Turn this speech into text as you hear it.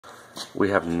We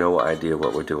have no idea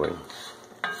what we're doing.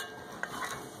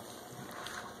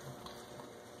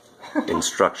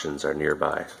 Instructions are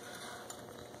nearby.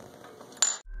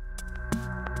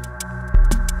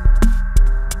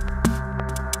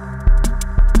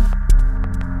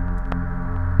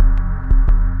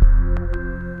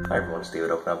 Hi everyone, it's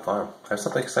David Open Up Farm. I have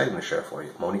something exciting to share for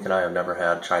you. Monique and I have never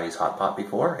had Chinese hot pot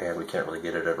before, and we can't really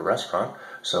get it at a restaurant,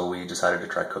 so we decided to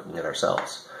try cooking it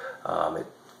ourselves. It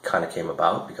kind of came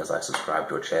about because I subscribed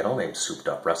to a channel named Souped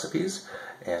Up Recipes,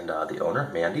 and the owner,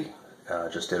 Mandy,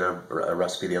 just did a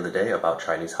recipe the other day about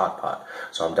Chinese hot pot.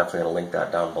 So I'm definitely going to link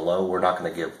that down below. We're not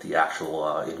going to give the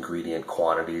actual ingredient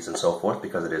quantities and so forth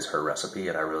because it is her recipe,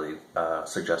 and I really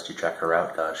suggest you check her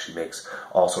out. She makes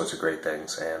all sorts of great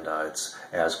things, and it's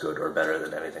as good or better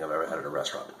than anything I've ever had at a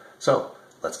restaurant. So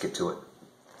let's get to it.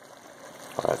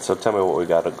 Alright, so tell me what we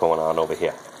got going on over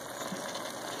here.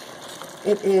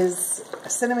 It is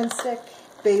cinnamon stick,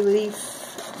 bay leaf,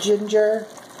 ginger,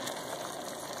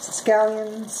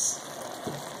 scallions,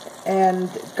 and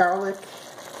garlic,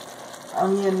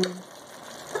 onion,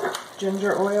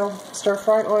 ginger oil,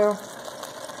 stir-fried oil,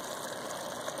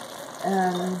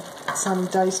 and some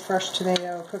diced fresh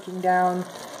tomato cooking down.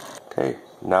 Okay,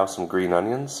 now some green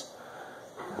onions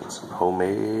and some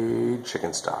homemade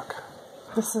chicken stock.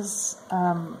 This is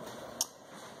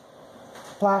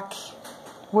black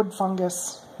wood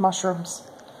fungus mushrooms,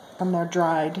 and they're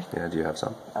dried. Yeah, do you have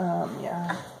some?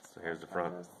 Yeah. So here's the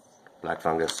front. Black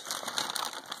fungus.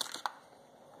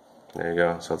 There you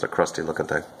go. So it's a crusty looking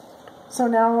thing. So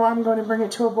now I'm going to bring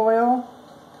it to a boil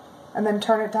and then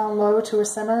turn it down low to a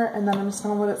simmer, and then I'm just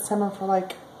going to let it simmer for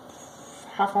like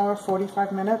half hour,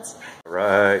 45 minutes.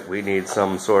 Right, we need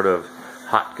some sort of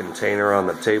hot container on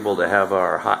the table to have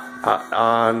our hot pot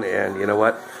on, and you know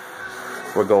what?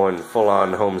 We're going full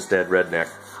on homestead redneck.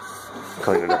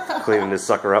 Cleaning this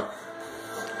sucker up.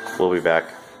 We'll be back.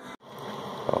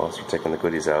 Oh, so we're taking the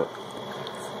goodies out.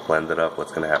 Blend it up.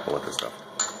 What's going to happen with this stuff?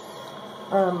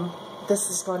 This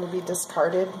is going to be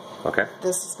discarded. Okay.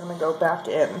 This is going to go back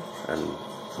in. And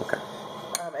okay.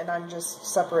 And I'm just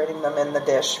separating them in the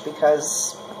dish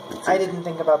because I didn't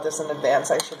think about this in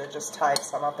advance. I should have just tied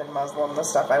some up in muslin, the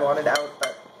stuff I wanted out,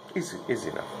 but easy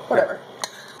enough. Whatever.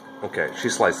 Yeah. Okay,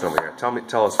 she's slicing over here.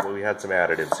 Tell us. Well, we had some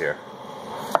additives here.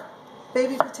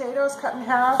 Baby potatoes cut in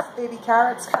half, baby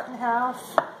carrots cut in half,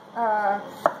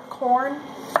 corn,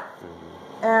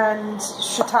 and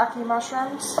shiitake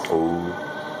mushrooms.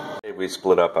 Oh. We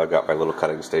split up. I got my little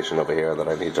cutting station over here that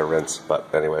I need to rinse.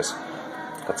 But anyways,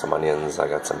 got some onions. I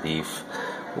got some beef.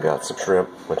 Got some shrimp,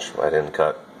 which I didn't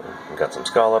cut. Got some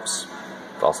scallops.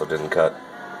 Also didn't cut.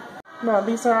 No,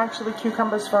 these are actually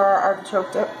cucumbers for our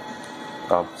artichoke dip.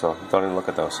 Oh, so don't even look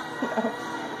at those.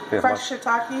 Yeah, fresh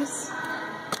shiitakes.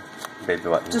 Baby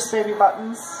buttons. Just baby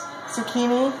buttons.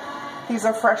 Zucchini. These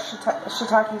are fresh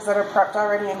shiitakes that are prepped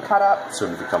already and cut up.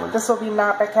 Soon to be coming. This will be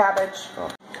napa cabbage.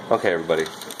 Oh. Okay, everybody.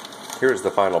 Here's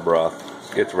the final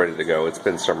broth. It's ready to go. It's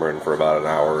been simmering for about an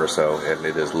hour or so, and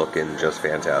it is looking just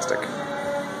fantastic.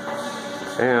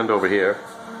 And over here,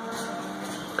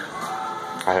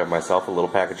 I have myself a little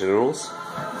package of noodles.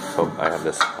 Oh, I have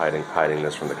this hiding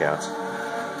this from the cats.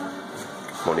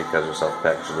 Monique has herself a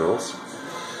package of noodles.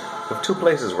 We have two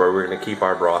places where we're going to keep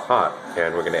our broth hot,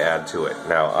 and we're going to add to it.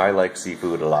 Now, I like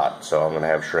seafood a lot, so I'm going to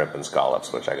have shrimp and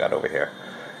scallops, which I got over here,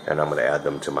 and I'm going to add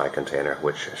them to my container,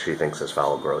 which she thinks is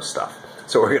foul, gross stuff.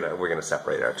 So we're gonna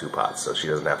separate our two pots, so she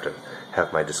doesn't have to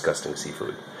have my disgusting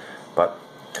seafood. But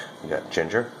we got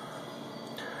ginger,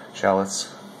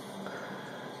 shallots,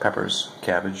 peppers,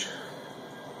 cabbage,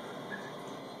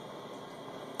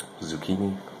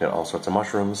 zucchini, got all sorts of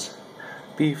mushrooms,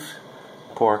 beef,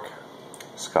 pork,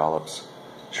 scallops,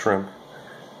 shrimp.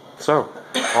 So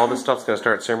all this stuff's gonna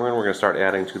start simmering. We're gonna start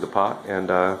adding to the pot and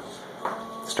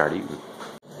start eating.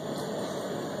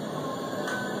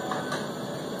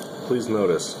 Please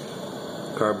notice,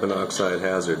 carbon monoxide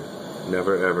hazard.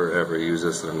 Never ever ever use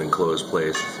this in an enclosed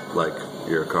place like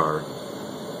your car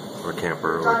or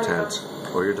camper or tent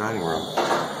or your dining room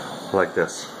like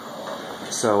this.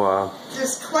 So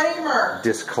disclaimer,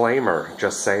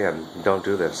 just saying, don't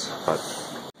do this. But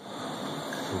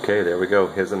okay, there we go,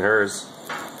 his and hers.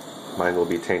 Mine will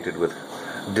be tainted with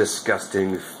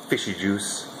disgusting fishy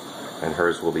juice, and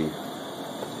hers will be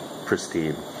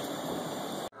pristine.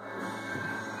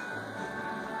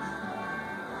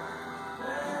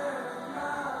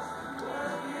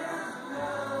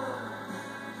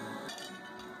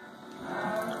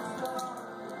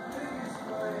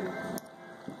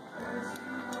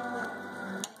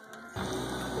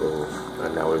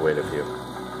 And now we wait a few.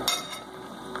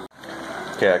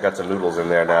 Okay, I got some noodles in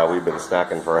there now. We've been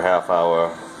snacking for a half hour.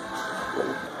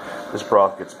 This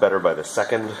broth gets better by the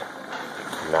second.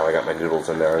 Now I got my noodles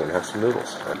in there. I'm gonna have some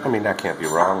noodles. I mean, that can't be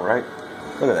wrong, right?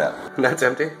 Look at that. And that's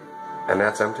empty. And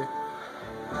that's empty.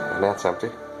 And that's empty.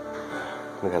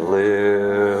 We got a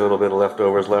little bit of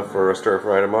leftovers left for a stir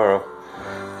fry tomorrow.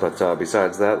 But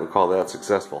besides that, we call that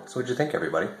successful. So what'd you think,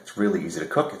 everybody? It's really easy to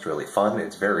cook. It's really fun.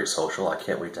 It's very social. I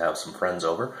can't wait to have some friends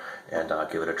over and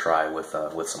give it a try with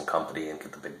some company and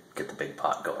get the big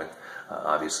pot going.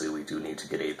 Obviously, we do need to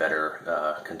get a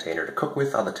better container to cook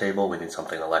with on the table. We need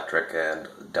something electric and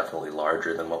definitely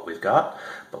larger than what we've got.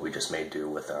 But we just made do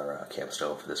with our camp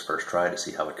stove for this first try to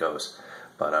see how it goes.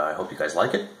 But I hope you guys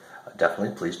like it.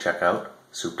 Definitely, please check out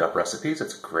Souped Up Recipes.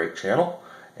 It's a great channel.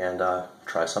 And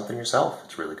try something yourself.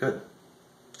 It's really good.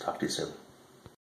 Talk to you soon.